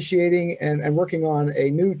 We're initiating and working on a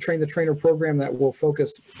new Train the Trainer program that will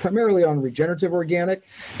focus primarily on regenerative organic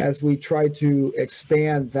as we try to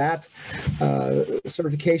expand that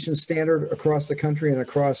certification standard across the country and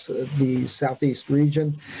across the Southeast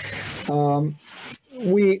region.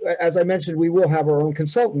 as I mentioned, we will have our own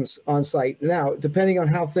consultants on site. Now, depending on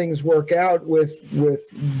how things work out with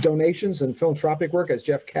donations and philanthropic work, as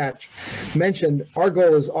Jeff Catch mentioned, our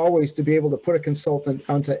goal is always to be able to put a consultant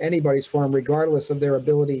onto anybody's farm, regardless of their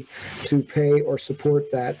ability to pay or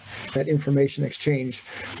support that information exchange.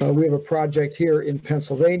 We have a project here in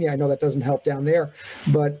Pennsylvania. I know that doesn't help down there,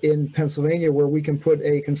 but in Pennsylvania, where we can put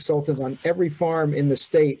a consultant on every farm in the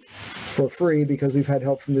state for free because we've had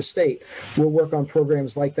help from the state. We'll work on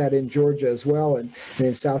programs like that in Georgia as well, and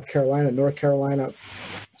in South Carolina, North Carolina,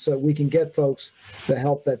 so we can get folks the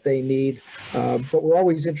help that they need. But we're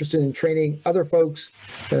always interested in training other folks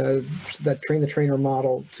that train the trainer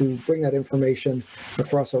model to bring that information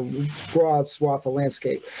across a broad swath of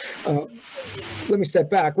landscape. Let me step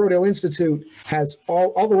back. Rodale Institute has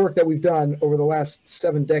all the work that we've done over the last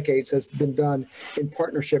 7 decades has been done in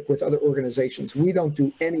partnership with other organizations. We don't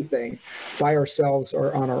do anything by ourselves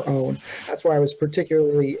or on our own. That's why I was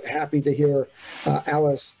particularly happy to hear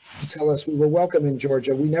Alice tell us we were welcome in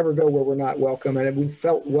Georgia. We never go where we're not welcome, and we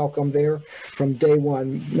felt welcome there from day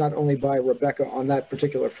one, not only by Rebecca on that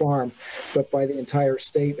particular farm, but by the entire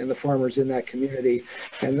state and the farmers in that community.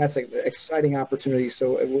 And that's an exciting opportunity,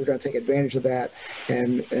 so we're going to take advantage of that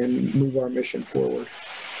and move our mission forward.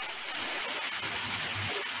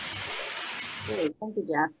 Great, thank you,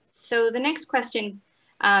 Jeff. So the next question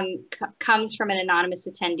comes from an anonymous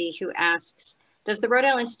attendee who asks, does the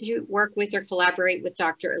Rodale Institute work with or collaborate with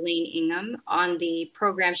Dr. Elaine Ingham on the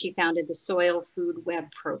program she founded, the Soil Food Web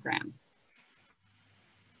Program?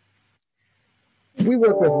 We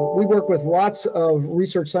work with lots of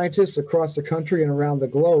research scientists across the country and around the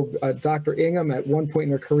globe. Dr. Ingham, at one point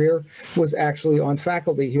in her career, was actually on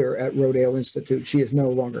faculty here at Rodale Institute. She is no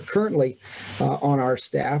longer currently on our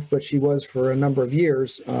staff, but she was for a number of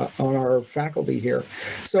years on our faculty here.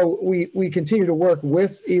 So we continue to work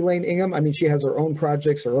with Elaine Ingham. I mean, she has her own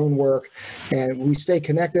projects, her own work, and we stay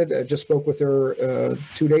connected. I just spoke with her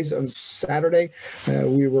 2 days on Saturday.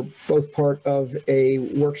 We were both part of a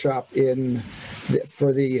workshop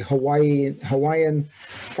for the Hawaiian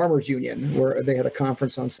Farmers Union, where they had a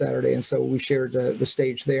conference on Saturday, and so we shared the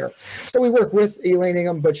stage there. So we work with Elaine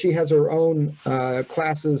Ingham, but she has her own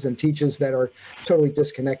classes and teaches that are totally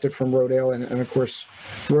disconnected from Rodale, and of course,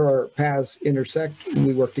 where our paths intersect,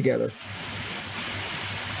 we work together.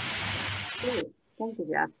 Great. Thank you,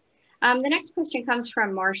 Jeff. The next question comes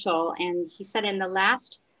from Marshall, and he said in the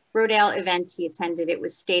last Rodale event he attended, it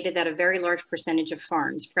was stated that a very large percentage of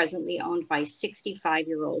farms presently owned by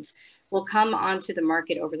 65-year-olds will come onto the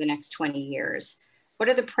market over the next 20 years. What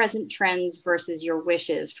are the present trends versus your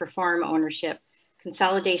wishes for farm ownership,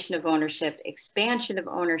 consolidation of ownership, expansion of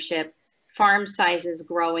ownership, farm sizes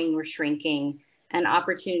growing or shrinking, and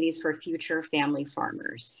opportunities for future family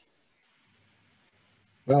farmers?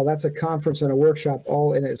 Well, that's a conference and a workshop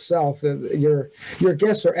all in itself. Your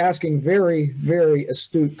guests are asking very, very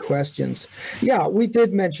astute questions. Yeah, we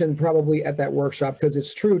did mention probably at that workshop, because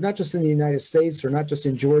it's true, not just in the United States or not just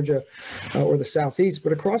in Georgia or the Southeast,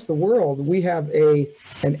 but across the world, we have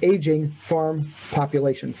an aging farm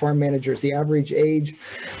population, farm managers. The average age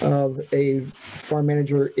of a farm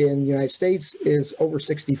manager in the United States is over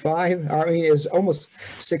 65. I mean, is almost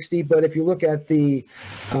 60, but if you look at the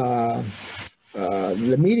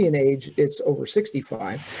median age, it's over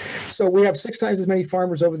 65. So we have 6 times as many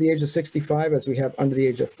farmers over the age of 65 as we have under the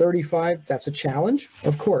age of 35. That's a challenge,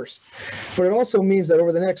 of course. But it also means that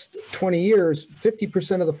over the next 20 years,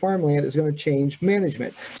 50% of the farmland is going to change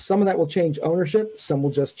management. Some of that will change ownership. Some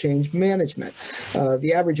will just change management.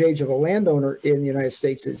 The average age of a landowner in the United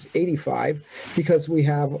States is 85 because we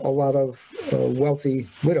have a lot of wealthy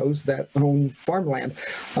widows that own farmland.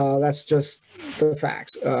 That's just the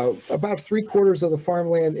facts. About 3/4 of the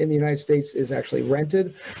farmland in the United States is actually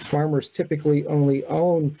rented. Farmers typically only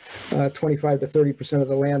own 25 to 30% of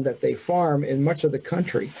the land that they farm in much of the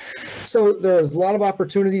country. So there's a lot of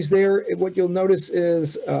opportunities there. What you'll notice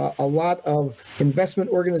is a lot of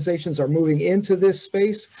investment organizations are moving into this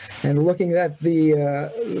space and looking at the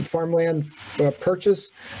farmland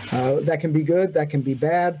purchase. That can be good, that can be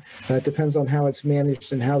bad. It depends on how it's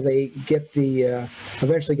managed and how they get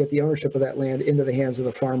eventually get the ownership of that land into the hands of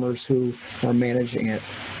the farmers who are managing it.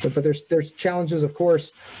 But there's challenges, of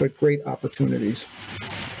course, but great opportunities.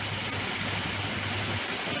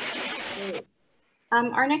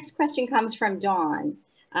 Our next question comes from Dawn,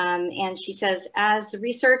 and she says, as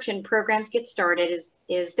research and programs get started,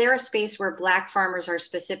 is there a space where Black farmers are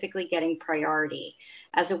specifically getting priority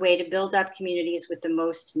as a way to build up communities with the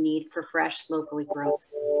most need for fresh, locally grown?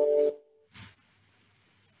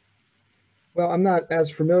 Well, I'm not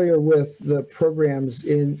as familiar with the programs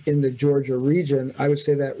in the Georgia region. I would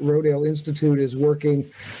say that Rodale Institute is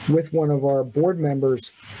working with one of our board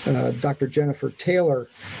members, Dr. Jennifer Taylor,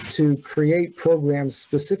 to create programs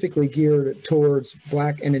specifically geared towards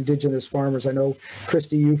Black and Indigenous farmers. I know,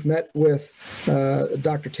 Kristie, you've met with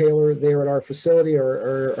Dr. Taylor there at our facility,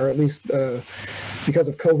 or at least because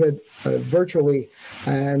of COVID, virtually.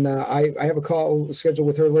 And I have a call scheduled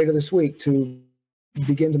with her later this week to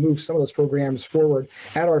begin to move some of those programs forward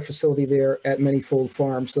at our facility there at Manyfold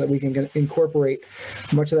Farm, so that we can incorporate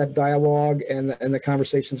much of that dialogue and the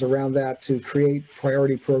conversations around that to create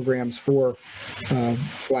priority programs for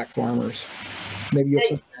Black farmers. Maybe you have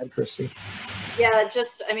something to add, Kristie. Yeah,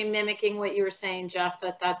 just, I mean, mimicking what you were saying, Jeff,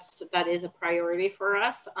 that is a priority for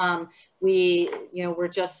us. We're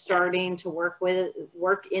just starting to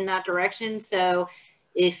work in that direction. So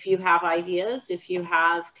if you have ideas, if you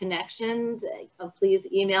have connections, please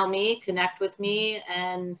email me, connect with me,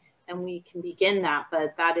 and we can begin that.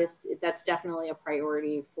 But that's definitely a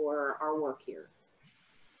priority for our work here.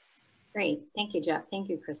 Great, thank you, Jeff. Thank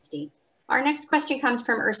you, Kristie. Our next question comes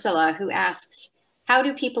from Ursula, who asks, how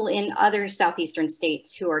do people in other southeastern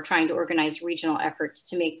states who are trying to organize regional efforts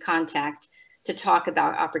to make contact to talk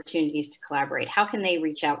about opportunities to collaborate, how can they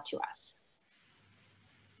reach out to us?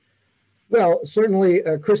 Well, certainly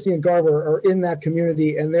Kristie and Garver are in that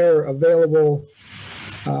community, and they're available,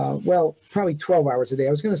 well, probably 12 hours a day.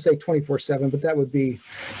 I was going to say 24/7, but that would be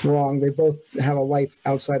wrong. They both have a life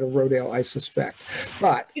outside of Rodale, I suspect.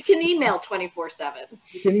 But you can email 24/7.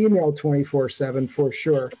 You can email 24/7 for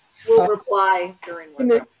sure. We'll reply during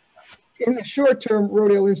work. In the short term,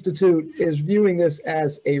 Rodale Institute is viewing this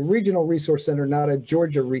as a regional resource center, not a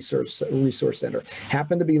Georgia resource center.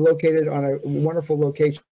 Happen to be located on a wonderful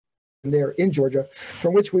location there in Georgia,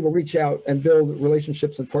 from which we will reach out and build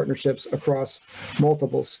relationships and partnerships across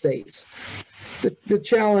multiple states. The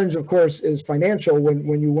challenge, of course, is financial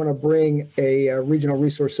when you want to bring a regional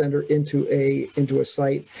resource center into a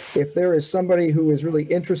site. If there is somebody who is really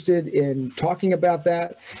interested in talking about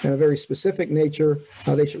that in a very specific nature,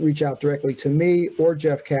 they should reach out directly to me or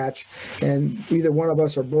Jeff Catch, and either one of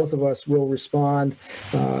us or both of us will respond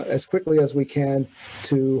as quickly as we can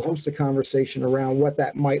to host a conversation around what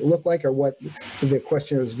that might look like, or what the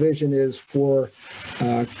questioner's vision is for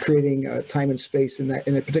creating time and space in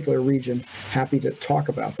a particular region. Happy to talk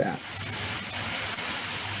about that.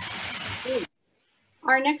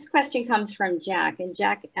 Our next question comes from Jack, and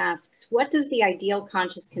Jack asks, what does the ideal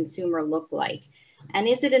conscious consumer look like? And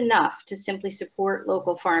is it enough to simply support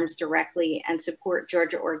local farms directly and support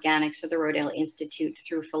Georgia Organics or the Rodale Institute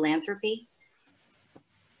through philanthropy?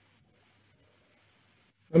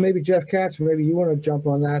 Well, maybe Jeff Catch, maybe you want to jump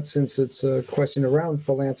on that, since it's a question around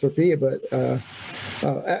philanthropy. But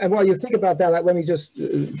and while you think about that, let me just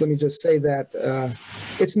say that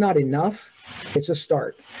it's not enough. It's a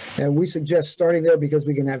start, and we suggest starting there because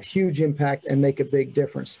we can have huge impact and make a big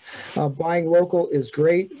difference. Buying local is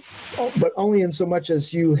great, but only in so much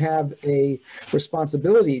as you have a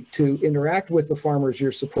responsibility to interact with the farmers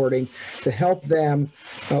you're supporting, to help them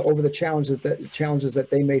over the challenges that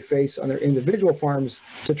they may face on their individual farms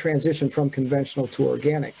to transition from conventional to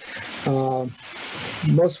organic.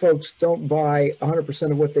 Most folks don't buy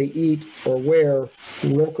 100% of what they eat or wear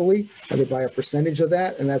locally. They buy a percentage of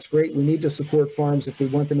that, and that's great. We need to support farms if we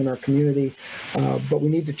want them in our community, but we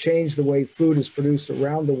need to change the way food is produced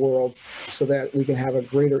around the world so that we can have a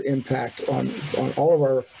greater impact on all of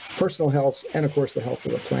our personal health and, of course, the health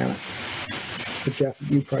of the planet. But Jeff,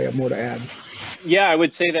 you probably have more to add. Yeah, I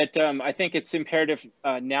would say that I think it's imperative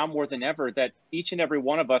now more than ever that each and every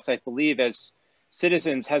one of us, I believe, as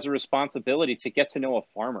citizens, has a responsibility to get to know a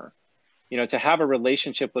farmer, to have a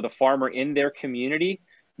relationship with a farmer in their community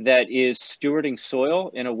that is stewarding soil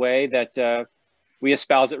in a way that we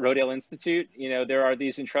espouse at Rodale Institute. There are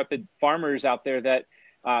these intrepid farmers out there that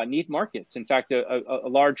need markets. In fact, a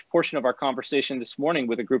large portion of our conversation this morning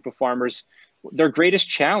with a group of farmers, their greatest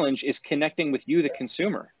challenge is connecting with you, the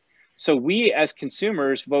consumer. So we as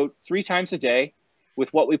consumers vote 3 times a day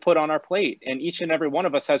with what we put on our plate. And each and every one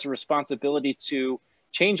of us has a responsibility to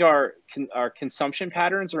change our consumption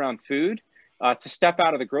patterns around food, to step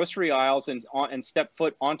out of the grocery aisles and step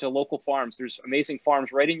foot onto local farms. There's amazing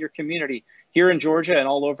farms right in your community here in Georgia and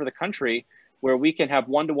all over the country where we can have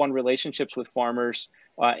one-to-one relationships with farmers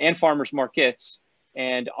and farmers markets.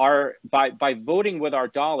 And by voting with our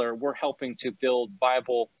dollar, we're helping to build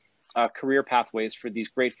viable career pathways for these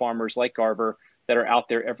great farmers like Garver that are out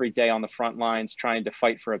there every day on the front lines trying to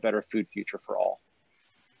fight for a better food future for all.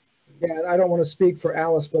 Yeah, I don't want to speak for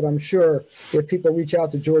Alice, but I'm sure if people reach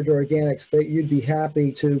out to Georgia Organics, that you'd be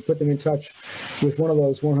happy to put them in touch with one of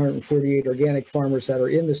those 148 organic farmers that are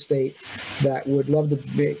in the state that would love to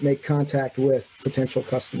make contact with potential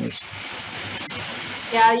customers.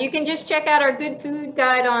 Yeah, you can just check out our Good Food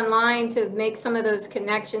Guide online to make some of those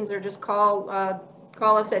connections, or just call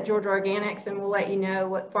us at Georgia Organics, and we'll let you know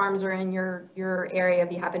what farms are in your area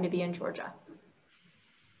if you happen to be in Georgia.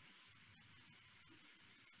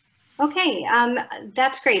 Okay,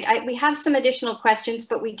 that's great. We have some additional questions,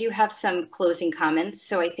 but we do have some closing comments.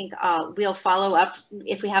 So I think we'll follow up.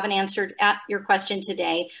 If we haven't answered your question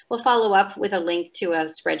today, we'll follow up with a link to a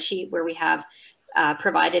spreadsheet where we have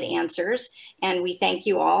provided answers. And we thank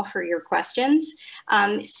you all for your questions.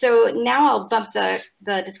 So now I'll bump the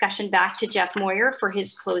discussion back to Jeff Moyer for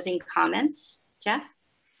his closing comments. Jeff?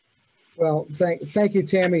 Well, thank you,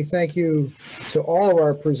 Tammy. Thank you to all of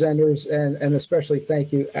our presenters, and especially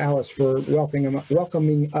thank you, Alice, for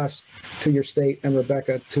welcoming us to your state, and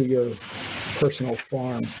Rebecca to your personal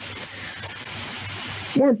farm.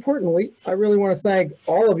 More importantly, I really want to thank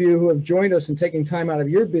all of you who have joined us and taking time out of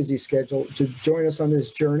your busy schedule to join us on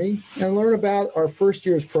this journey and learn about our first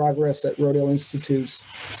year's progress at Rodale Institute's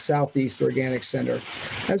Southeast Organic Center,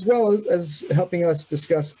 as well as helping us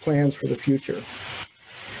discuss plans for the future.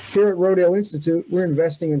 Here at Rodale Institute, we're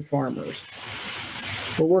investing in farmers.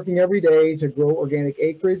 We're working every day to grow organic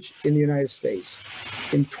acreage in the United States.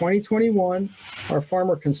 In 2021, our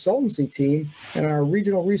farmer consultancy team and our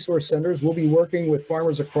regional resource centers will be working with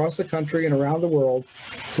farmers across the country and around the world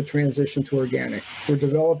to transition to organic. We're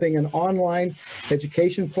developing an online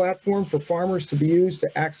education platform for farmers to be used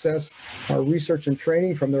to access our research and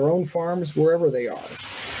training from their own farms wherever they are.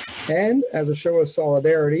 And as a show of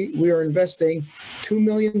solidarity, we are investing $2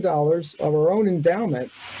 million of our own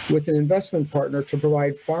endowment with an investment partner to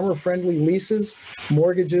provide farmer-friendly leases,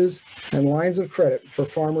 mortgages, and lines of credit for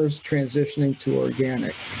farmers transitioning to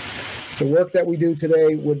organic. The work that we do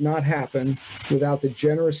today would not happen without the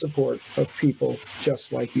generous support of people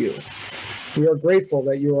just like you. We are grateful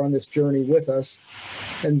that you are on this journey with us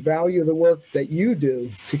and value the work that you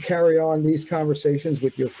do to carry on these conversations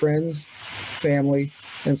with your friends, family,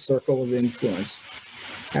 and circle of influence.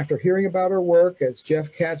 After hearing about our work, as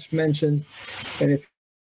Jeff Katz mentioned, and if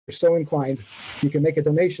you're so inclined, you can make a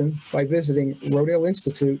donation by visiting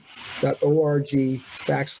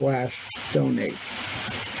rodaleinstitute.org/donate.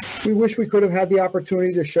 We wish we could have had the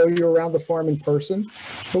opportunity to show you around the farm in person,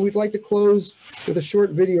 but we'd like to close with a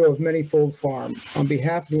short video of Manyfold Farm. On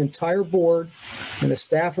behalf of the entire board and the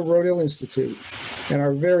staff of Rodale Institute and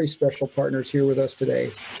our very special partners here with us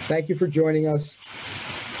today, thank you for joining us.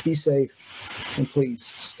 Be safe, and please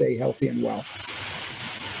stay healthy and well.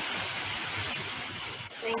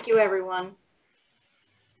 Thank you, everyone.